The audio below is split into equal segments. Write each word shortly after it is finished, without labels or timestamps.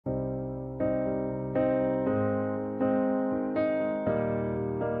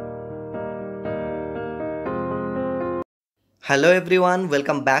Hello everyone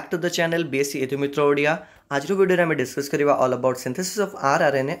welcome back to the channel BSc एथु मित्र ओडिया। आज video में discuss करवा all about synthesis of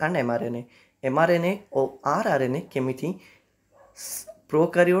rRNA and mRNA और rRNA केमिति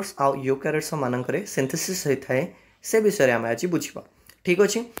prokaryotes आ eukaryotes मानकरे synthesis होता है से विषय में आज बुझा। ठीक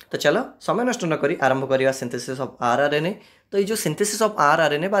अच्छे तो चलो समय नष्ट न करी आरंभ करवा सिंथेसिस ऑफ rRNA। तो ये जो सिंथेसिस ऑफ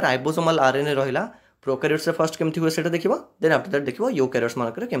rRNA बा राइबोसोमल RNA रहिला प्रोकारियोट्स से फर्स्ट केमती हुए सेटा देखिबा, देन आफ्टर दैट देखिबा यूकारियोट्स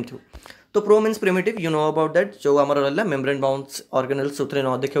मानकरे केमती हो। तो pro means primitive you know about that जो आमर रहा मेम्ब्रेन बाउंड ऑर्गेनल्स से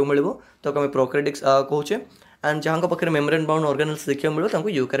न देखा मिले तो आम प्रोकारियोटिक्स कहे एंड जहाँ पाखे मेम्ब्रेन बाउंड ऑर्गेनल्स देखा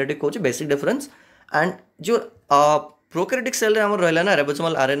मिले यूकारियोटिक कहे बेसिक डिफरेंस। एंड जो प्रोकारियोटिक सेल आम रहा ना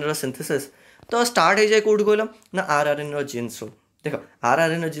राइबोसोमल आरएनए सिंथेसिस तो स्टार्ट हो जाए कौट कहल ना rRNA जीन्स देख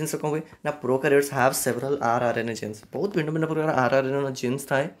rRNA जीन्स कौन हुए ना prokaryotes have several rRNA jeans बहुत भिन्न भिन्न प्रकार rRNA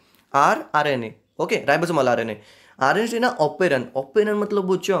जीन्स थाए rRNA ओके राइबोसोमल आरएनए ना ऑपेरन मतलब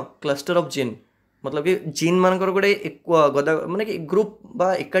बुझ क्लस्टर ऑफ जीन मतलब कि जीन मानकर गोटे गदा माने कि ग्रुप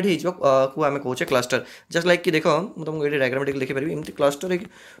बा एकाठी को आम कहे क्लस्टर जस्ट लाइक कि देख तुमको ये डायग्रामेटिक लिखिपारि एमती क्लस्टर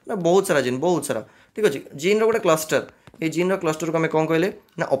ना बहुत सारा जीन बहुत सारा ठीक अच्छे जीन रोटे क्लस्टर ये जीन क्लस्टर को आम कौन कहले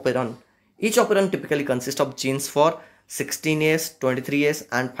ना ऑपेरन। Each ऑपेरन typically consist of genes for 16S 23S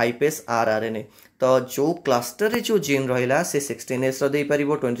and 5S rRNA। तो जो क्लस्टर जो जीन रहा से 16S they par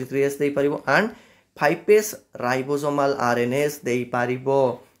 23S they par and 5S ribosomal RNAs they par.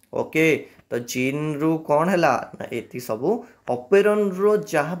 Okay तो जीन रु कौन है ना ये सब ऑपेरन रो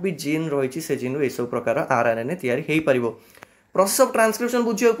जहाँ भी जीन रही से जीन रु सब प्रकार rRNA तैयारी हो पार। प्रोसेस ऑफ ट्रांसक्रिप्शन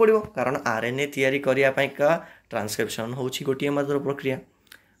बुझे पड़ो कारण RNA तैयारी करने का ट्रांसक्रिप्शन हूँ गोटे मात्र प्रक्रिया।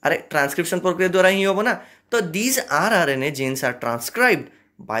 अरे ट्रांसक्रिप्शन प्रक्रिया द्वारा ही हम ना तो these rRNA genes are transcribed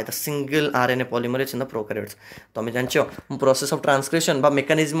by the single RNA polymerase in the prokaryotes. तुम जानच process of transcription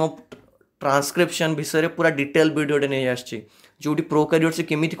mechanism of transcription विषय पूरा डिटेल वीडियोटे नहीं आसी जो प्रोकैरियोट्स से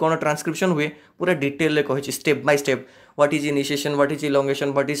केमिति कौन ट्रांसक्रिप्शन हुए पूरा डिटेल कही step by step what is initiation what is elongation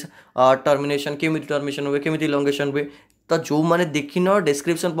what is termination केमिति टर्मिनेशन हुए केमिति इलोंगेशन हुए। तो जो मैंने देखिन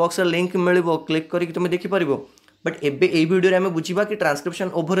डिस्क्रिप्शन बॉक्स लिंक मिल क्लिक करके तुम देखिपार। बट एबे ए वीडियो आम बुझा कि ट्रांसक्रिप्शन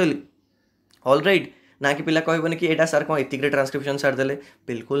ओवरऑल ऑलराइट ना कि पिला कहबनी कि एटा सर कौन एतिक ट्रांसक्रिप्शन सारदेले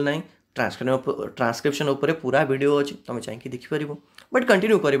बिल्कुल ना ट्रांसक्रिप्शन उपर पूरा वीडियो अच्छी तुम चाहिए देखिपार। बट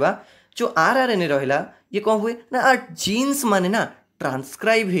कंटिन्यू करवा जो rRNA रहा ये कौन हुए ना जीन्स माने ना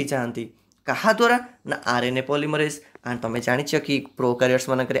ट्रांसक्राइब हो जाती क्या द्वारा ना RNA पॉलीमरेज एंड तुम जानिच कि प्रोकैरियोट्स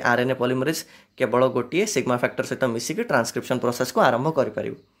मानक RNA पॉलीमरेज केवल गोटे सिग्मा फैक्टर सहित मिसिक ट्रांसक्रिप्शन प्रोसेस को आरंभ कर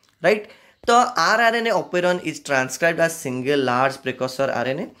राइट। तो rRNA ऑपेरन is transcribed as single large precursor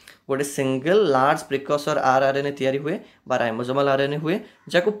RNA गोटे सिंगल लार्ज प्रिकसर rRNA तैयारी हुए बा राइबोसोमल RNA हुए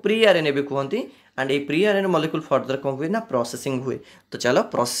जहाँ प्री RNA भी कहते एंड ये प्री RNA मॉलिक्यूल फर्दर कौन हुए ना प्रोसेसिंग हुए। तो चलो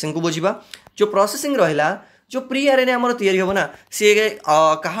प्रोसेसिंग को बुझा जो प्रोसेसिंग रहा जो प्री RNA आमर तैयारी हम ना सी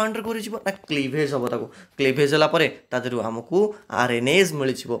क्या अंडर कर क्लीवेज हम ताको क्लीवेज होगापर आमको RNAs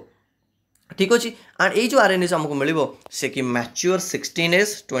मिल जाव। ठीक अच्छे एंड ये जो RNAs आमको मिल से कि mature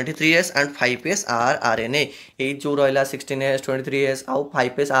 16S 23S and 5S rRNA ये जो रहा 16S 23S आउ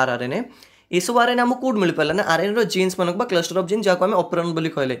 5S rRNA ये सब RNA आमको कौट मिल पाला ना RNA जीन्स मानक क्लस्टर ऑफ जीन जहाँ ऑपेरन बोली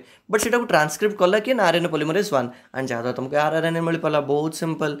कहले बट से ट्रांसक्रिप्ट कला कि ना RNA पॉलीमरेज 1 एंड जहाँ तुमको rRNA मिल पाला बहुत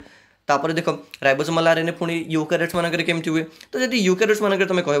सिंपल। तापर देख राइबोसोमल RNA पुणी यूकारियोट्स मानक केमती हुए तो जब यूकारियोट्स मानक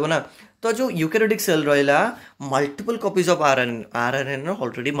तुम कह ना तो जो यूकारियोटिक सेल रहा multiple copies of RNA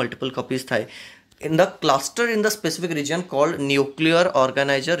already multiple copies थाए in the cluster in the specific reason called nuclear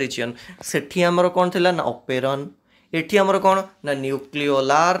organiser reason सेठी आमर कौन थिला ना ऑपेरन एठी आमर कौन ना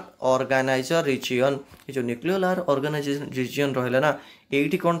न्यूक्लियोलार ऑर्गेनाइजर रीजन ये जो न्यूक्लियोलार ऑर्गेनाइजर रीजन रहा ना ये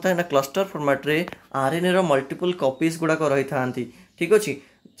कौन था ना क्लस्टर फॉर्मेट रे RNA रो मल्टीपल कॉपीज गुड़ाक रही था। ठीक अच्छे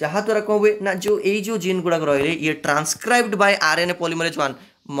जहाँ द्वारा कौन हुए ना जो ये जो जीन गुड़ाक रही ये transcribed bye RNA polymerase 1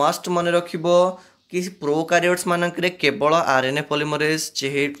 must मन रखिबो कि प्रोकैरियोट्स मानक केवल RNA पॉलीमरेज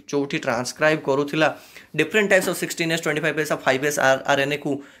जे जो transcribe करूला different types of 16S 25S 5S RNA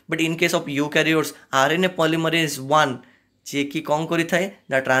को but in case of eukaryotes RNA polymerase 1 जे कि कौन करि थाए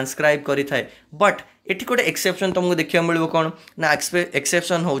ना ट्रांसक्राइब करि थाए। बट एटी गोटे एक्सेप्शन तुमको देखा मिल कौन ना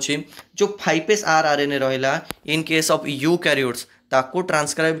एक्सेप्शन हूँ जो 5S rRNA रहा इन केस ऑफ यूकैरियोट्स ताको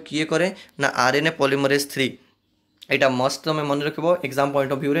ट्रांसक्राइब किए करे ना RNA पॉलीमरेज 3 यहाँ मस्त तुम मन रख एग्जाम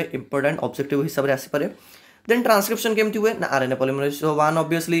पॉइंट ऑफ व्यू रे इंपोर्टेंट ऑब्जेक्टिव हिसाब से आसीपे। देन ट्रांसक्रिप्शन केमती हुए ना RNA पॉलीमरेज 1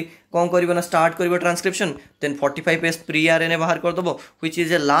 ऑब्वियसली कौन कर ना स्टार्ट कर transcription then 45S pre RNA बाहर करदेव which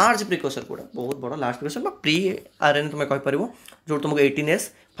is a large precursor गुड़ा बहुत बड़ा लार्ज प्रिकसर प्री RNA तुम कहीपर जो तुमको 18S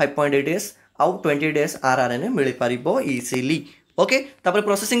 5.8S आउ 28S rRNA मिल पार इजिली। ओके तापर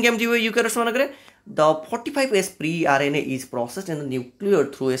प्रोसेसिंग केमती हुए यूकैरियोट्स मानक the 45S pre-RNA is processed in the nucleus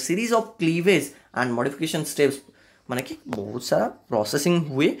through a series of cleavage and modification steps माने कि बहुत सारा प्रोसेसिंग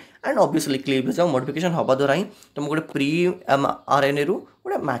हुए एंड ऑब्वियसली क्लीवेज और मॉडिफिकेशन हवा द्वारा ही तुमको गोटे प्री आरएनए रु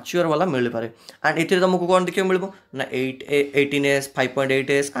गोटे मैच्योर वाला मिल पारे एंड एथिरे तुमको कौन देखिए मिलबो ना 18S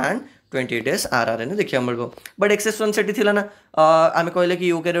 5.8S and 28S rRNA देखिए मिलबो बट एक्सेप्शन सेठी थिला ना आम कहले कि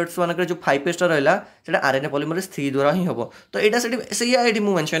यूकैरियोट्स मानकर जो 5S रहा सेटा आरएनए पॉलीमरेज 3 द्वारा ही हम तो यहाँ से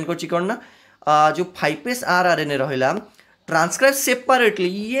मेंशन करछि कोन ना जो 5S rRNA रहा ट्रांसक्राइब सेपरेटली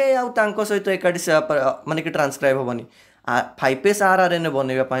ये आउ तांको सहित एकाठी माने कि ट्रांसक्राइब होबनी 5S rRNA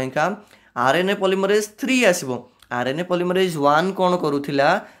बनैबा का आरएनए पॉलीमरेज 3 आसीबो आरएनए पॉलीमरेज 1 कोन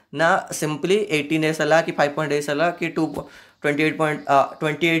करूथिला ना सिंपली 18S हला कि 5.8 हला कि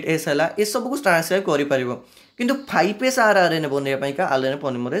 28S हला ए सब को ट्रांसक्राइब करि परिबो किंतु 5S rRNA बनैबा का आरएनए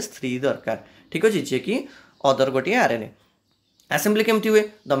पॉलीमरेज 3 दरकार ठीक अछि जे कि अदर गोटी आरएनए असेंबली केमती हुए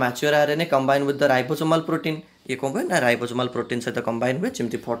the mature RNA combine with the ribosomal protein ये कौन हुए ना राइबोसोमल प्रोटीन सहित कंबाइन हुए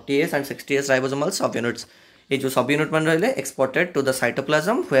जमती 40S एंड 60S राइबोसोमल सब यूनिट्स ये जो सब यूनिट मान रहे exported to the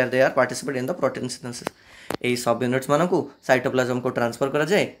cytoplasm where they are participate in the protein synthesis ये सब यूनिट्स मान को साइटोप्लाज्म को ट्रांसफर करा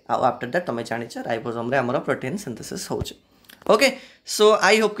जाए और आफ्टर दैट तुम जानिछ राइबोसोम रे हमर प्रोटीन सिंथेसिस होचे ओके सो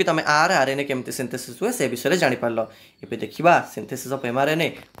आई होप कि तुम आरएनए केमती सिंथेसिस हुए से विषय जानि पारलो एबे देखिबा synthesis of mRNA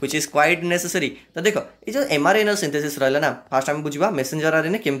which is quite necessary तो देखो ये जो mRNA सिंथेसिस रहला ना फर्स्ट हम बुझिबा मेसेंजर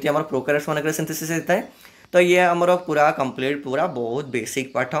आरएनए केमती हमर प्रोकैरियोट्स मानकर सिंथेसिस होता है तो ये आमर पूरा कंप्लीट पूरा बहुत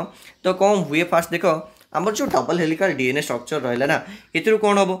बेसिक पाठ तो कौन हुए फास्ट देखो आमर जो डबल हेलिकल डीएनए स्ट्रक्चर रहा ना ये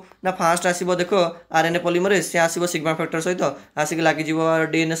कौन हम ना फास्ट आसो देखो आरएनए पॉलीमरेज से आसो सिग्मा फैक्टर सहित आसिक लगे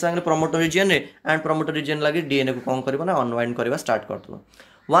डीएनए संगे promoter reason and promoter reason लगे डीएनए को कौन कर अनवाइंड करवा स्टार्ट कर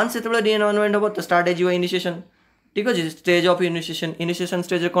वन्स से डीएनए अनवाइंड हम तो स्टार्ट हो इनिशिएशन ठीक अच्छे स्टेज ऑफ इनिशिएशन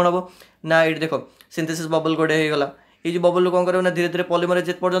स्टेज कौन हम ना ये देख सिंथेसिस बबल गोटे होगा ये जो बबल कौन कर धीरे धीरे पॉलीमरेज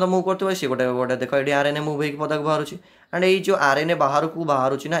जित पर्यटन मुव करते सी गोटे गोटे देख ये आरएनए मुव होकर पदाक बाहर एंड ये जो आरएनए बाहर को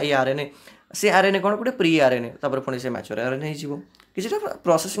बाहर ना ये आरएनए से आरएनए कौन गोटे प्री आरएनए तापर पुणी से मैच्योर आरएनए हो किसी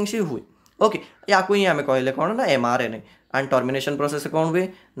प्रोसेसिंग से हुए ओके या ही आम कहले कौन ना mRNA एंड टर्मिनेशन प्रोसेस कौन हुए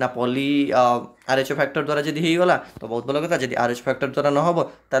ना पॉली आरएचओ फैक्टर द्वारा जब होगला तो बहुत भल कथा जब आरएचओ फैक्टर द्वारा नहब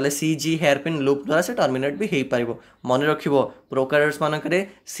ताले CG हेयरपिन लूप द्वारा से टर्मिनेट भी हो पार मन रखिबो प्रोकैरियोट्स मानकरे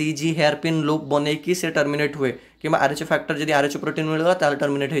CG हेयरपिन लूप बनैकी से टर्मिनेट हुए कि आरएचओ फैक्टर जब आरएचओ प्रोटीन मिलगला ताले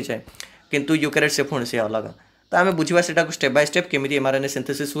टर्मिनेट हो जाए किंतु यूकैरियोट से पुणी से अलग तो आम बुझा से स्टेप बाय स्टेप केमी mRNA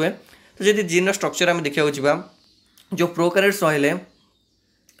सिंथेसिस हुए तो जब जीन स्ट्रक्चर आम देखा जा जो प्रोकैरियोट्स रहिले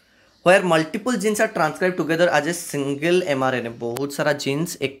where multiple genes are transcribed together as a single mRNA बहुत सारा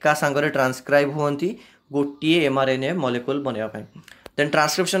जीन्स एका सांगरे ट्रांसक्राइब होती गोटे mRNA मॉलिक्यूल बनवाई देन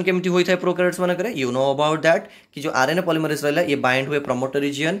ट्रांसक्रिप्शन केमती होता है प्रोकैरियोट्स मानक यू नो अबाउट दैट कि जो आरएनए पॉलीमरेज रहा ये बाइंड हुए promoter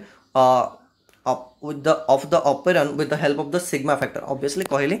reason of the operon with the help of the sigma factor obviously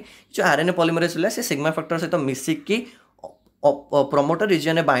कहले जो आरएनए पॉलीमरेज रहा से सिग्मा फैक्टर सहित मिसिकी प्रमोटर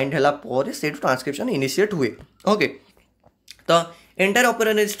रीजन बाइंड है से ट्रांसक्रिप्शन इनिशिएट हुए ओके तो entire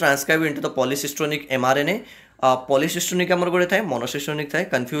operon is transcribed into the polycystonic mRNA polycystonic आमर गोटे थाए मोनोसिस्टोनिक थाए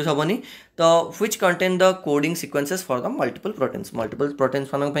कंफ्यूज हेनी तो which contain the coding sequences for the multiple proteins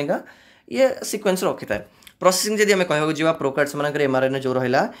मान ये सीक्वेंस रखी थाए प्रोसेसिंग जब आम कहूँ जा प्रोकैरियोट्स मानक mRNA जो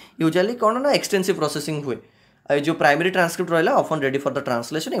रहा यूजुअली कौन ना एक्सटेंसिव प्रोसेसिंग हुए जो प्राइमरी ट्रांसक्रिप्ट रहा often ready for the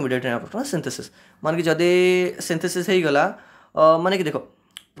translation immediately after synthesis मान कि जदि सिंथेसिस हो गला माने कि देखो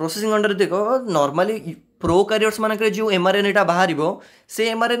प्रोसेसिंग अंडर देखो नॉर्मली प्रोकैरियोट्स मानक जो mRNA टा बाहर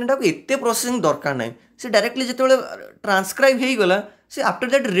से mRNA टा को एते प्रोसेसिंग दरकार ना से डायरेक्टली जिते ट्रांसक्राइब हो गला से after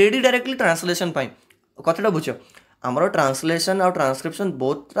that ready directly translation कथाटा बुझ आमर ट्रांसलेशन और ट्रांसक्रिप्शन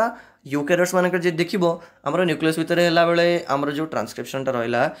बहुत यूकैरियोट्स मानक जे देखिबो आमर न्यूक्लियस भितर हैला बेले आमर जो ट्रांसक्रिप्शन टा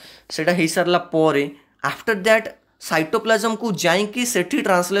रहिला सेटा हे सारला परे आफ्टर दैट साइटोप्लाज्म को जाइकी सेठी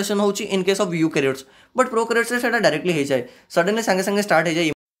ट्रांसलेशन होची in case of eukaryotes but prokaryotes सेटा डायरेक्टली हो जाए सडनली संगे संगे स्टार्ट हो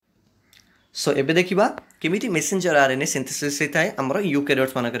जाए सो एबे देखिबा केमिति मेसेंजर आरएनए सिंथेसिस होता है आमर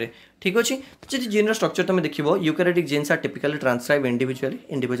यूकैरियोट्स मानक ठीक अच्छे जब जीन स्ट्रक्चर तुम देखो eukaryotic genes are typically transcribe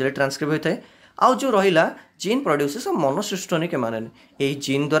individually transcribe होता है आउ जो रहा जीन प्रोड्यूसेस मोनोसिस्टोनिक mRNA यही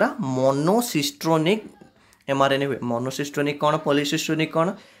जीन द्वारा मोनोसिस्टोनिक mRNA हुए मोनोसिस्टोनिक कौन पॉलीसिस्टोनिक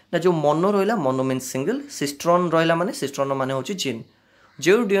कौन ना जो मोनो रहा मोनो मीन सिंगल सिस्ट्रॉन रहा माने सिस्ट्रॉन माने होची जीन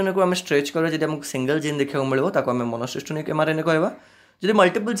जो डीएनए को आम स्ट्रेच कर जब आमको सिंगल जीन देखा मिले आम मोनोसिस्टोनिक mRNA कहवा जब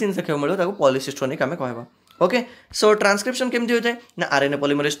मल्टीपल जीन्स देखा मिले पॉलीसिस्टोनिक आम कहवा ओके सो ट्रांसक्रिप्शन केमती होता है ना आरएनए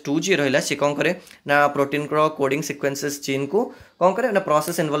पॉलीमरेज 2 जी रहा सी कौन करे ना प्रोटीन को कोडिंग सीक्वेंसेस जीन को कौन करे ना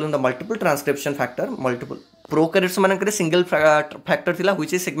process involve in the multiple transcription factor multiple prokaryotes मानक सिंगल फैक्टर थिला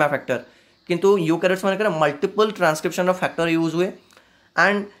व्हिच इज सिग्मा फैक्टर किंतु यूकैरियोट्स मानक multiple transcription of factor use हुए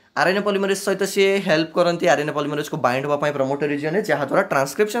एंड आरएनए पॉलीमरेज सहित सी हेल्प करती आरएनए पॉलीमरेज को बाइंड होगा प्रमोटर रीजन जहाँ द्वारा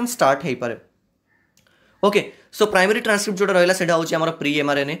ट्रांसक्रिप्शन स्टार्ट हो पारे ओके सो प्राइमरी ट्रांसक्रिप्ट जो रहा है हूँ आम प्री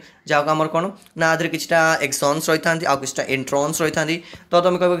एमआरएनए जहाँ आम कौन ना आधे किसी एक्सॉन्स रही था आउ कि इंट्रॉन्स रही था तो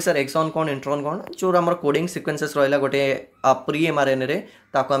तुम कह कि सर एक्सॉन कौन इंट्रॉन कौन जो आम कोडिंग सिक्वेंसेस रहा गोटे प्री एमआरएनए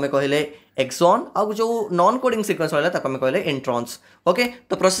ताको आम कहले एक्सॉन आउ जो नॉन कोडिंग सिक्वेंस रहा ताको आम कहले इंट्रॉन्स ओके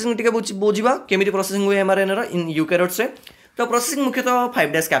तो प्रोसेसिंग टी बुझा केमी प्रोसेसिंग हुए एमआरएनए इन यूकैरियोट्स से तो प्रोसेसिंग मुख्यतः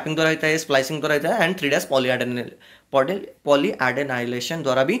 5' कैपिंग द्वारा होता है स्प्लाइसिंग द्वारा होता है एंड 3' पॉलीएडेनाइलेशन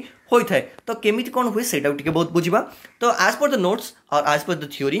द्वारा भी होता है तो केमी कौन हुए से बहुत बुझा तो एज पर द नोट्स और एज पर द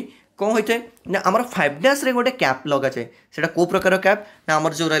थ्योरी कौन होता है ना आमर 5' रे गोटे कैप लगा जाए से कौ प्रकार कैप ना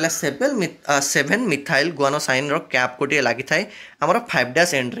आमर जो रहा 7 मिथाइल गुआनोसाइन कैप गोटे लगी थाए आमर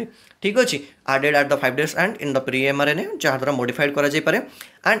 5' एंड रे ठीक अच्छे added at the 5' and in the pre mRNA जहाँ द्वारा मॉडिफाइड करा जाय पारे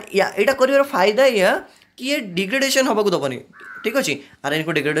एंड यहाँ कर फायदा या कि ये डिग्रेडेशन होगा दबनी ठीक अच्छे आरएनए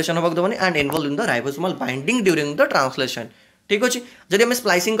को डिग्रेडेशन होगा दबनी and involve in the ribosomal binding during the translation ठीक अच्छे जब आम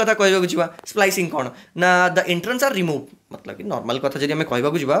स्प्लाइसिंग कथा कहवाक जा स्प्लाइसिंग कौन ना द एंट्रेंस आर रिमूव मतलब कि नॉर्मल कथा जब आम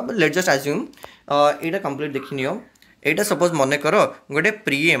कहवाक जा लेट जस्ट एज्यूम यहाँ कंप्लीट देखी नियो यहाँ सपोज मन कर गोटे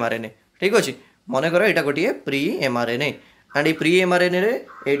प्री एमआरएनए ठीक अच्छे मन कर यहाँ गोटे प्री एमआरएनए एंड ये प्री एमआरएनए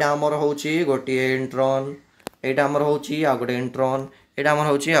यहाँ आमर हूँ गोटे इंट्रॉन यहाँ आमर हूँ आ गोटे इंट्रॉन यहाँ आमर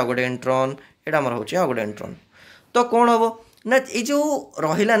हूँ आ गोटे इंट्रॉन यहाँ आमर हूँ आ गोटे इंट्रॉन तो कौन हम ना ये जो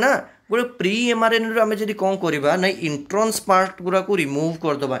रहा ना गोटे प्री एमआरएनए आम जब कौन करवा ना इंट्रॉन्स पार्ट गुड़ा को रिमूव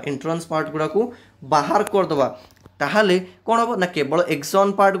करदे इंट्रॉन्स पार्ट गुड़ा को बाहर करदे ताहले कौन हम ना केवल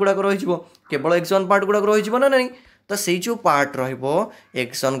एक्सॉन पार्ट गुड़ाक केवल एक्सॉन पार्ट गुड़ाक रही ना नहीं तो से जो पार्ट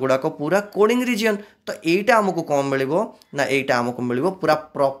एक्सॉन गुड़ाक पूरा कोडिंग रीजन तो यहाँ आमको कौन मिल ना यहाँ आमको मिल पूरा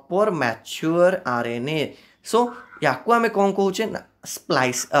प्रॉपर मैच्योर आरएनए सो या आम कौन कहे ना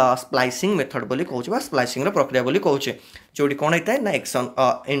स्प्लाइसिंग मेथड बोली कहूँ स्प्लाइसिंग प्रक्रिया बोली कहूँ जोटी कौन होता है ना एक्सॉन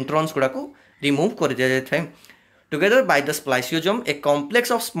इंट्रॉन्स गुड़ाक रिमूव कर दिया जाए together by the spliceosome a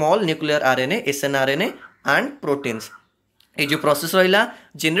complex of small nuclear RNA एसएनआरएनए and proteins ये जो प्रोसेस रहा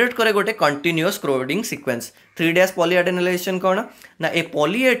जेनेरेट करे गोटे कंटिन्यूअस कोडिंग सीक्वेंस 3' पॉलीएडेनाइलेशन कौन ना ए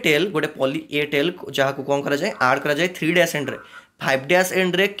पॉलीएटेल गोटे पॉलीएटेल जहाँ को कौन कराए आड कराए 3' एंड रे 5'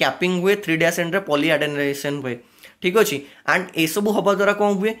 एंड रे कैपिंग हुए 3' एंड रे पॉलीएडेनाइलेशन हुए ठीक अच्छे एंड ये सब हवा द्वारा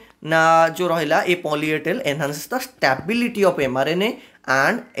कौन हुए ना जो रहा ए पॉलीएटेल enhances the stability of mRNA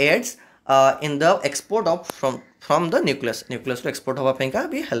and ads in the export of from the nucleus nucleus export होगा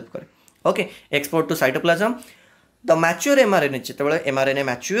भी हेल्प करे okay export to cytoplasm the mature mRNA जिते एमआरएनए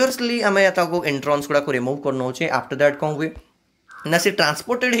मैच्योरली आम इंट्रॉन्स गुड़ा को रिमूव करने आफ्टर दैट कौन हुए ना से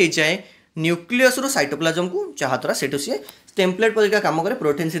ट्रांसपोर्टेड हो जाए न्यूक्लियस रु साइटोप्लाज्म को जहाँ द्वारा से टेम्पलेट परिका काम करे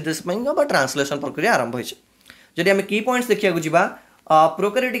प्रोटीन सिंथेसिस ट्रांसलेशन प्रक्रिया आरंभ हो जदि आम की पॉइंट्स देखा जा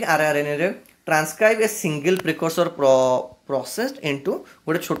प्रोकैरियोटिक आरआरएनए रे transcribe a single precursor processed into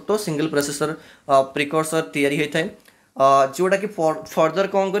गोटे छोट सिंगल प्रोसेसर प्रिकर्सर तैयारी होता है जोटा कि फर्दर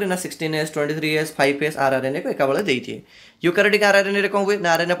कौन करे ना 16S 23S 5S आरआरएनए को एका बेले देती है यूकैरियोटिक आरआरएनए रे कौन हुए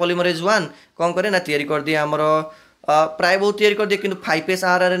ना आरएनए पॉलीमरेज 1 कौन करे ना तैयारी कर दिए आमर प्राय बहुत तैयारी कर दिए कि 5S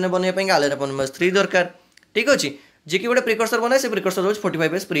आरआरएनए बनवाई आरएनए पॉलीमरेज 3 दरकार ठीक अच्छे जी कि गोटे प्रिकर्सर बनाए से प्रिकर्सर रोज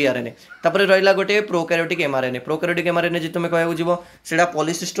 45S प्री आरएनए तापर रहा गोटे प्रोकैरियोटिक एमआरएनए जी तुम कहूँ जीव से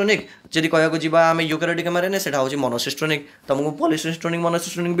पॉलीसिस्टोनिक जब कहूँ जीवा आम यूकैरियोटिक एमआरएनए से हूँ मोनोसिस्टोनिक तुमको पॉलीसिस्टोनिक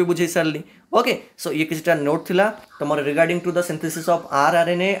मोनोसिस्टोनिक भी बुझे सारे ओके सो ये किसी नोट थिला तुम regarding to the synthesis of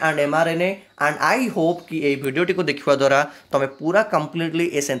rRNA and mRNA and I hope कि ये वीडियोटी को देखा द्वारा तुम पूरा कंप्लीटली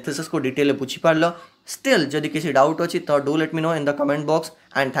ए सिंथेसिस को डिटेल बुझीपार स्टिल जदि किसी डाउट अच्छी तो do let me know in the comment box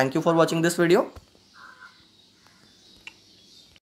and thank you for watching this video.